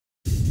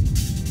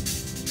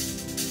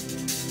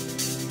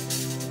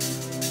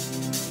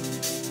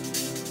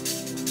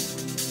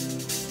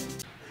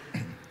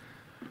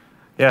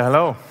Yeah,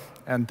 hello,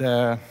 and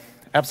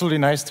absolutely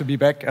nice to be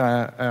back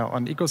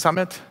on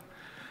Ecosummit.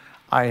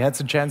 I had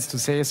the chance to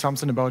say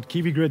something about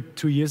Kiwigrid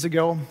 2 years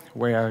ago,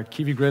 where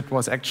Kiwigrid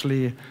was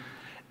actually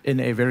in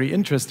a very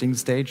interesting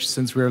stage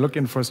since we were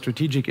looking for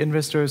strategic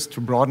investors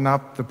to broaden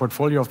up the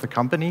portfolio of the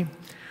company.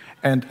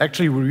 And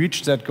actually, we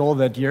reached that goal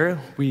that year.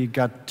 We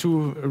got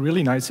two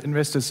really nice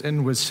investors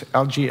in with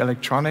LG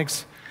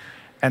Electronics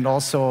and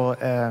also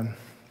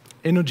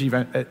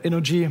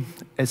Innogy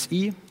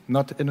SE,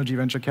 not Innogy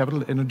Venture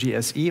Capital, Innogy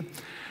SE.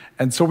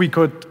 And so we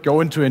could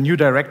go into a new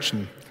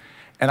direction.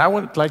 And I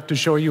would like to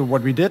show you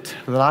what we did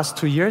the last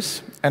 2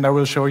 years, and I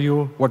will show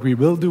you what we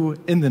will do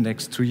in the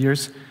next 2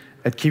 years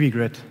at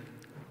Kiwigrid.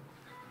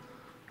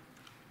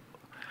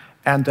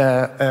 And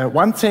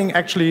one thing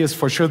actually is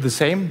for sure the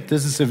same.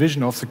 This is the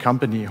vision of the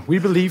company. We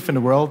believe in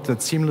a world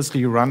that's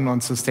seamlessly run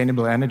on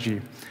sustainable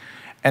energy.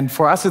 And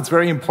for us, it's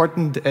very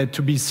important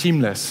to be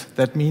seamless.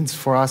 That means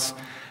for us,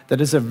 that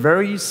is a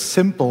very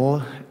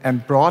simple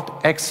and broad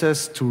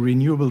access to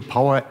renewable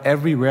power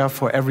everywhere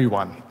for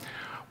everyone.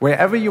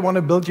 Wherever you want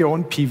to build your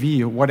own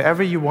PV,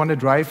 whatever you want to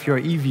drive your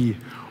EV,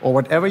 or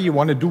whatever you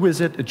want to do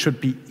with it, it should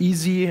be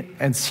easy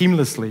and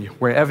seamlessly,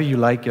 wherever you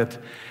like it.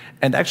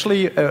 And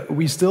actually,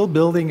 we're still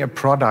building a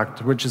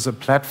product, which is a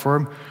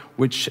platform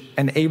which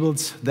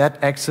enables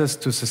that access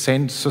to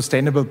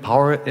sustainable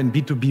power in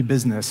B2B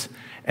business.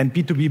 And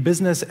B2B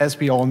business, as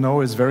we all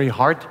know, is very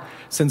hard,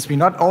 since we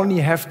not only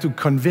have to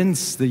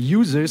convince the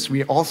users,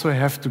 we also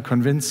have to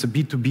convince the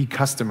B2B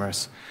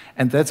customers.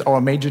 And that's our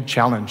major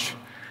challenge.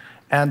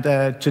 And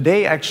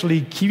today,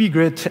 actually,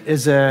 Kiwigrid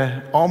is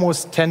a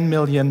almost 10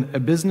 million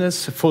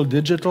business, full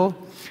digital.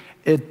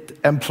 It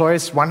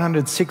employs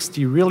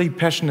 160 really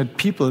passionate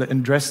people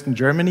in Dresden,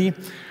 Germany.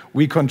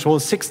 We control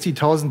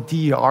 60,000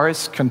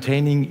 DERs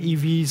containing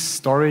EVs,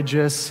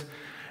 storages,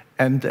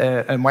 and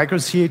micro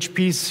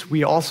CHPs.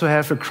 We also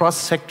have a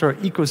cross-sector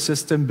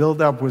ecosystem built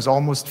up with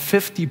almost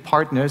 50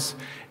 partners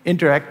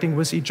interacting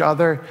with each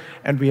other.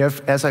 And we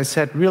have, as I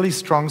said, really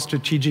strong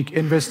strategic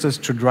investors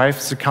to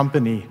drive the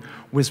company,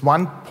 with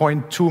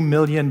 1.2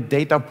 million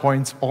data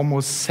points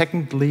almost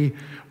secondly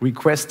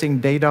requesting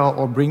data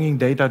or bringing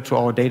data to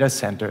our data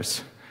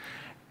centers.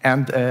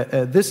 And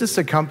this is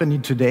the company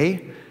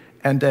today.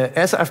 And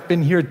as I've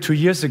been here 2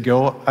 years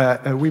ago,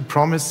 we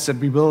promised that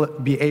we will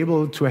be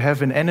able to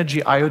have an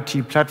energy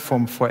IoT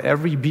platform for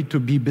every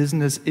B2B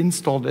business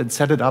installed and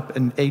set it up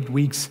in 8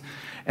 weeks.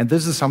 And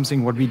this is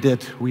something what we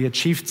did. We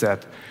achieved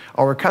that.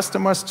 Our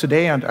customers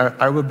today, and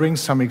I will bring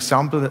some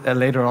example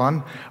later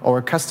on,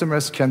 our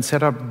customers can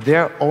set up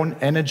their own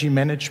energy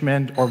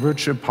management or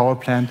virtual power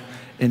plant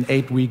in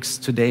 8 weeks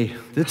today.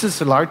 This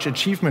is a large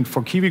achievement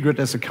for Kiwigrid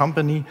as a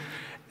company.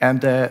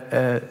 And,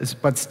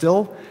 but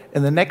still,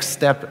 in the next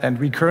step, and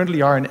we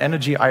currently are an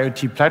energy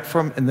IoT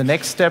platform, in the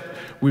next step,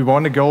 we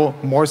want to go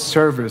more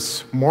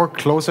service, more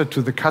closer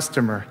to the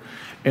customer,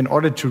 in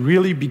order to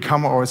really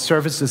become our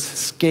services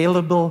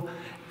scalable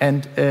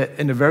and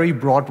in a very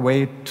broad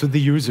way to the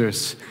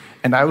users.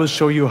 And I will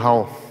show you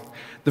how.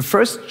 The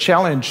first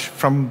challenge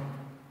from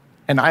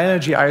an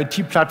energy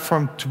IoT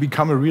platform to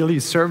become a really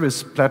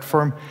service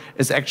platform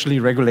is actually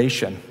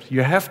regulation.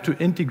 You have to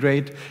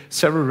integrate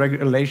several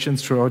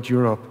regulations throughout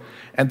Europe.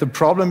 And the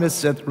problem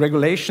is that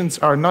regulations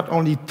are not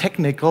only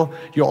technical,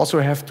 you also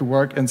have to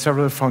work in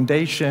several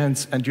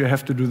foundations and you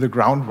have to do the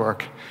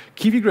groundwork.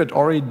 Kiwigrid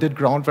already did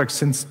groundwork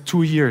since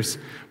 2 years,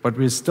 but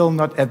we're still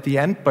not at the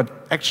end. But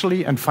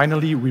actually, and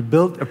finally, we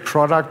built a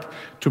product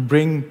to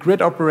bring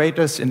grid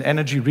operators and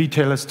energy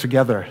retailers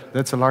together.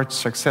 That's a large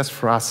success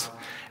for us.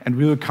 And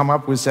we will come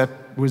up with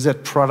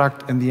that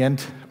product in the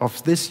end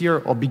of this year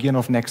or beginning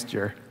of next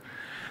year.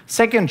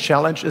 Second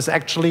challenge is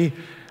actually,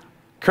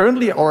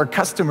 currently our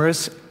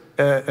customers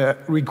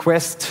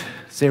request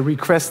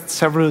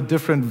several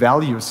different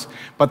values,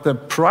 but the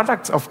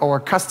products of our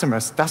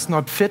customers does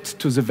not fit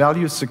to the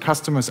values the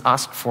customers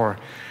ask for.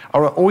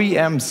 Our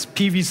OEMs,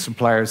 PV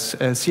suppliers,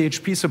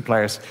 CHP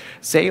suppliers,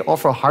 they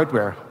offer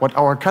hardware. What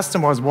our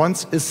customers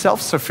want is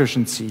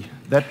self-sufficiency.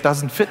 That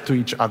doesn't fit to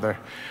each other.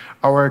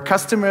 Our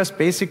customers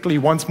basically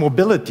want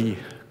mobility.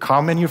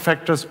 Car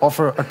manufacturers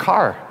offer a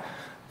car.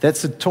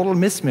 That's a total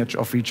mismatch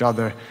of each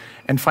other.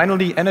 And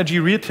finally, energy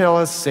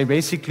retailers, they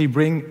basically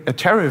bring a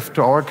tariff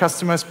to our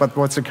customers, but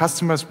what the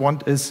customers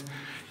want is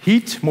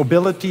heat,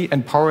 mobility,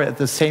 and power at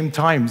the same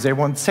time. They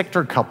want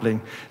sector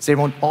coupling. They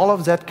want all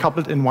of that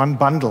coupled in one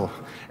bundle.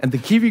 And the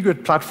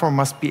Kiwigrid platform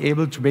must be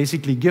able to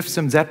basically give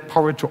them that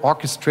power to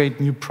orchestrate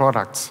new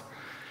products.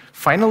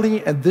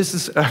 Finally, and this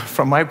is,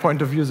 from my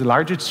point of view, the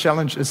largest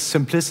challenge is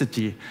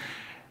simplicity.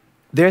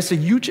 There's a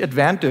huge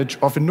advantage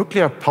of a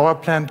nuclear power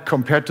plant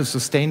compared to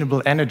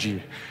sustainable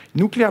energy.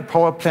 Nuclear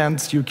power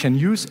plants you can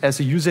use as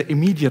a user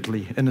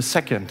immediately, in a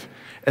second.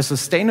 A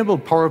sustainable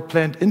power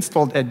plant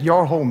installed at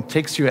your home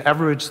takes you an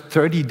average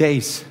 30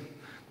 days.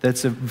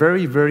 That's a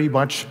very, very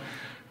much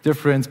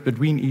difference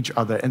between each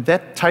other. And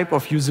that type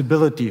of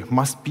usability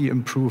must be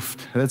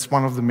improved. That's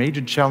one of the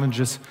major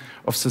challenges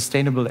of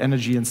sustainable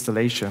energy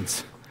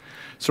installations.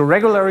 So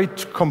regulatory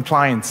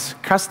compliance,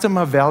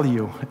 customer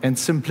value, and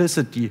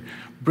simplicity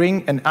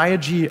bring an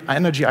energy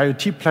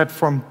IoT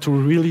platform to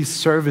really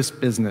service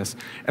business.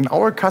 And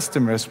our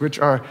customers, which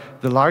are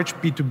the large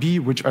B2B,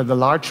 which are the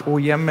large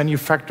OEM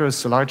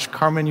manufacturers, the large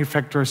car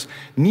manufacturers,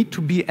 need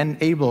to be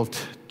enabled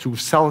to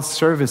sell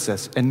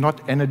services and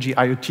not energy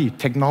IoT.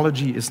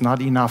 Technology is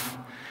not enough.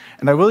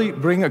 And I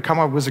will come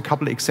up with a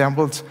couple of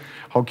examples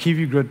how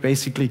Kiwigrid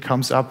basically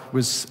comes up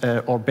with,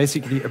 or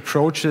basically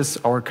approaches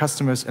our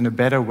customers in a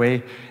better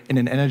way, in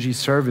an energy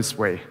service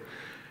way.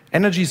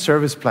 Energy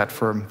service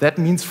platform, that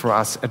means for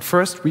us, at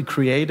first we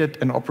created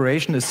an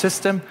operational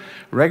system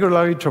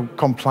regularly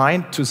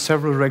compliant to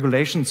several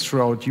regulations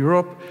throughout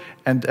Europe,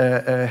 and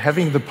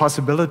having the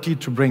possibility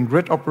to bring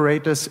grid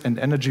operators and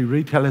energy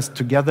retailers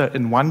together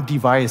in one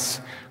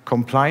device,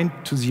 compliant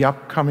to the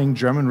upcoming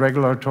German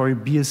regulatory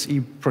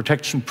BSE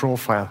protection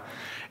profile.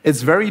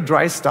 It's very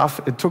dry stuff.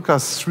 It took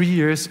us 3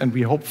 years, and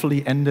we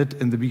hopefully end it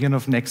in the beginning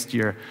of next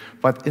year.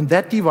 But in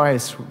that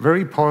device,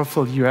 very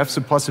powerful, you have the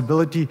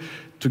possibility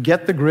to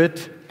get the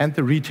grid and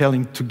the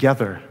retailing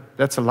together.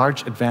 That's a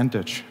large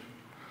advantage.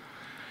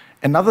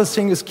 Another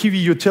thing is Kiwi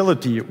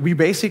Utility. We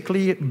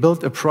basically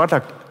built a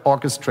product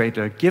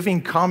orchestrator,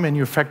 giving car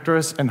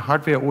manufacturers and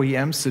hardware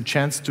OEMs the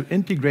chance to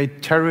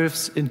integrate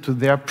tariffs into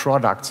their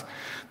products.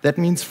 That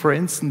means, for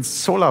instance,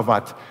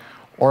 SolarWatt,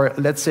 or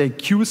let's say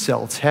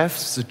Q-cells, have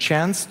the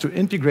chance to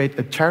integrate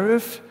a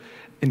tariff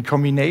in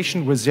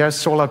combination with their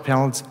solar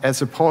panels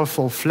as a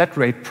powerful flat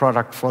rate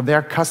product for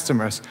their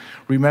customers,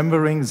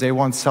 remembering they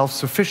want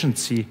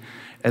self-sufficiency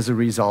as a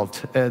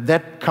result.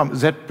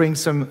 That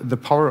brings them the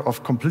power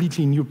of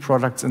completely new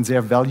products in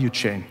their value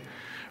chain.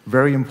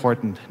 Very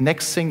important.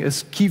 Next thing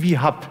is Kiwi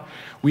Hub.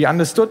 We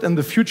understood in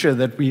the future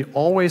that we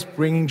always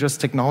bringing just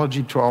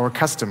technology to our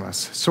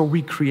customers. So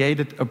we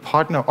created a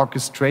partner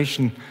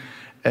orchestration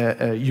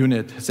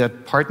unit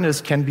that partners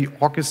can be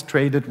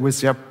orchestrated with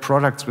their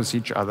products with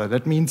each other.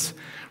 That means,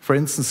 for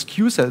instance,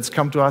 Q-cells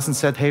come to us and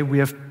said, hey, we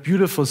have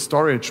beautiful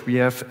storage, we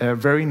have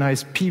very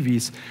nice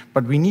PVs,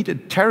 but we need a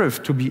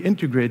tariff to be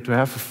integrated to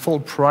have a full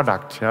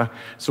product. Yeah?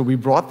 So we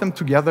brought them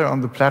together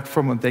on the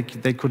platform, and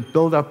they could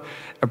build up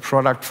a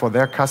product for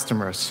their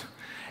customers.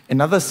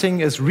 Another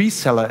thing is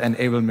reseller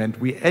enablement.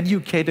 We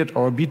educated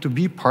our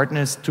B2B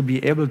partners to be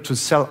able to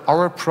sell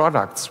our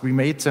products. We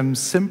made them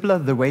simpler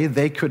the way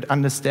they could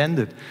understand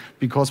it,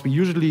 because we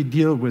usually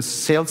deal with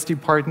sales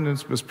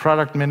departments, with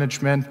product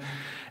management,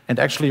 and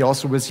actually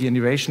also with the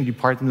innovation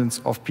departments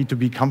of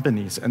B2B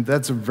companies. And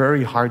that's a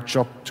very hard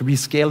job to be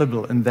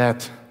scalable in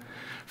that.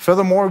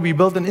 Furthermore, we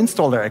built an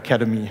installer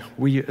academy.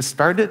 We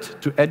started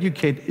to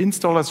educate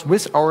installers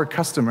with our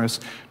customers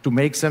to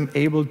make them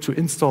able to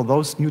install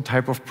those new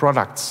type of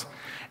products.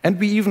 And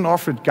we even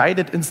offered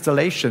guided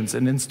installations.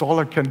 An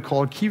installer can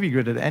call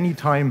Kiwigrid at any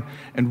time,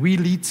 and we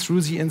lead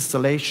through the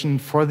installation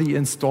for the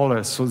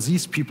installers. So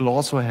these people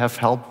also have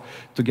help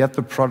to get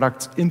the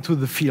products into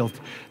the field.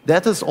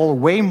 That is all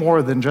way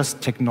more than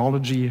just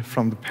technology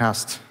from the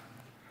past.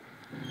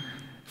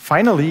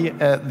 Finally,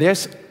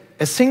 there's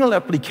a single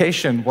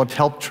application what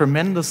helped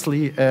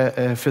tremendously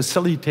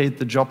facilitate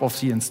the job of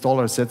the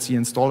installers. That's the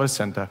installer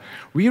center.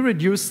 We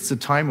reduced the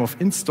time of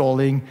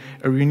installing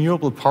a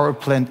renewable power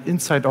plant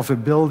inside of a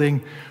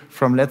building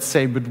from, let's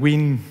say,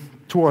 between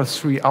 2 or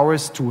 3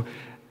 hours to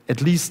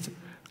at least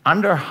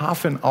under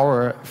half an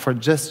hour for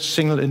just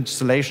single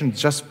installation,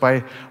 just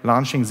by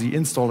launching the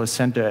installer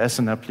center as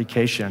an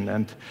application.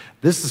 And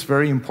this is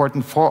very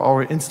important for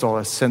our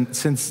installers,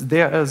 since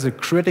there is a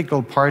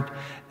critical part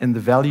in the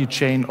value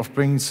chain of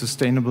bringing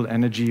sustainable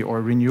energy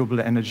or renewable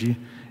energy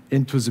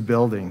into the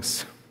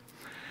buildings.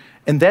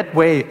 In that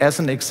way, as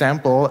an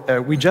example,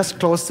 we just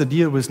closed the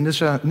deal with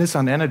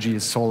Nissan Energy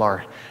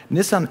Solar.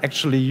 Nissan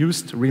actually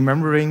used,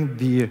 remembering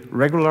the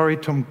regulatory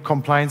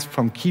compliance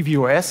from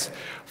KiwiOS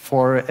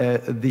for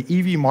the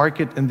EV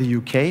market in the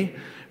UK,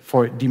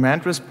 for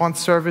demand response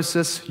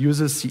services,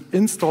 uses the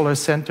installer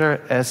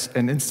center as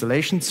an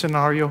installation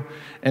scenario,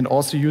 and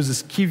also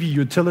uses Kiwi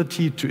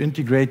Utility to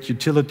integrate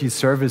utility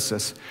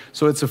services.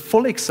 So it's a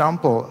full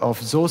example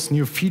of those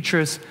new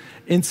features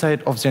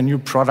inside of their new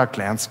product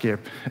landscape.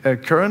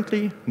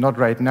 Currently, not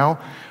right now,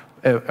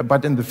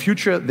 but in the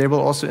future, they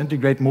will also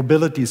integrate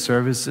mobility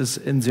services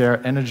in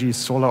their energy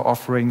solar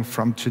offering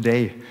from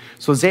today.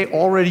 So they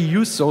already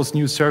use those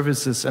new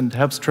services and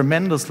helps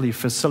tremendously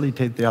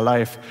facilitate their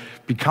life.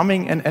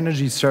 Becoming an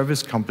energy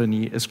service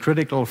company is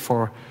critical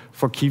for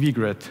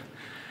Kiwigrid.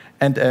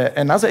 And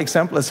another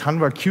example is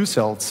Hanwha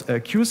Q-cells.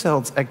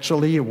 Q-cells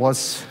actually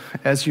was,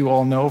 as you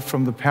all know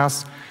from the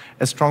past,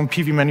 a strong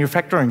PV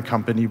manufacturing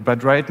company,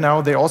 but right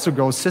now they also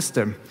go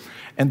system.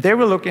 And they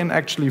will look in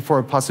actually for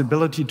a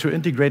possibility to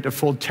integrate a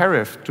full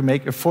tariff, to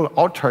make a full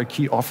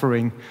autarky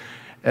offering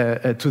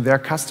to their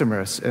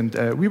customers. And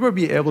we will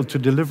be able to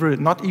deliver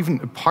not even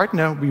a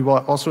partner, we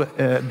will also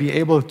be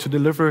able to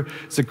deliver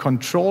the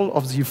control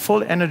of the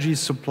full energy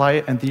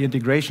supply and the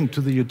integration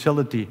to the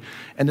utility.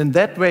 And in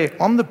that way,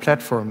 on the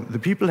platform, the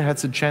people had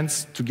the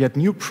chance to get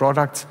new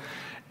products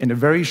in a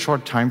very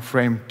short time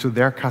frame to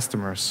their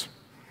customers.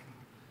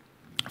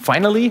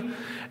 Finally,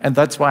 and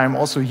that's why I'm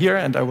also here,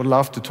 and I would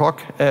love to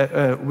talk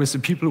with the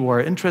people who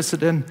are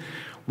interested in,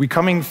 We're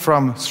coming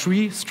from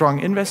 3 strong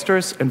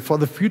investors, and for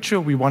the future,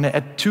 we want to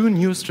add 2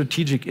 new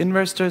strategic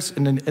investors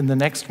in the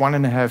next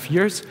 1.5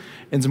 years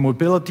in the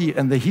mobility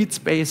and the heat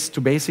space to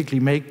basically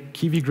make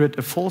Kiwigrid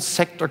a full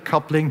sector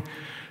coupling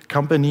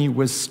company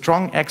with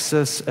strong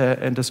access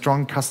and a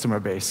strong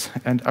customer base.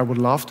 And I would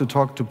love to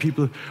talk to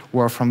people who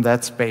are from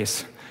that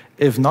space.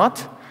 If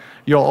not,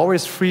 you're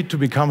always free to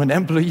become an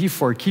employee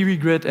for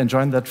Kiwigrid and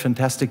join that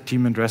fantastic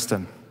team in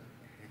Dresden.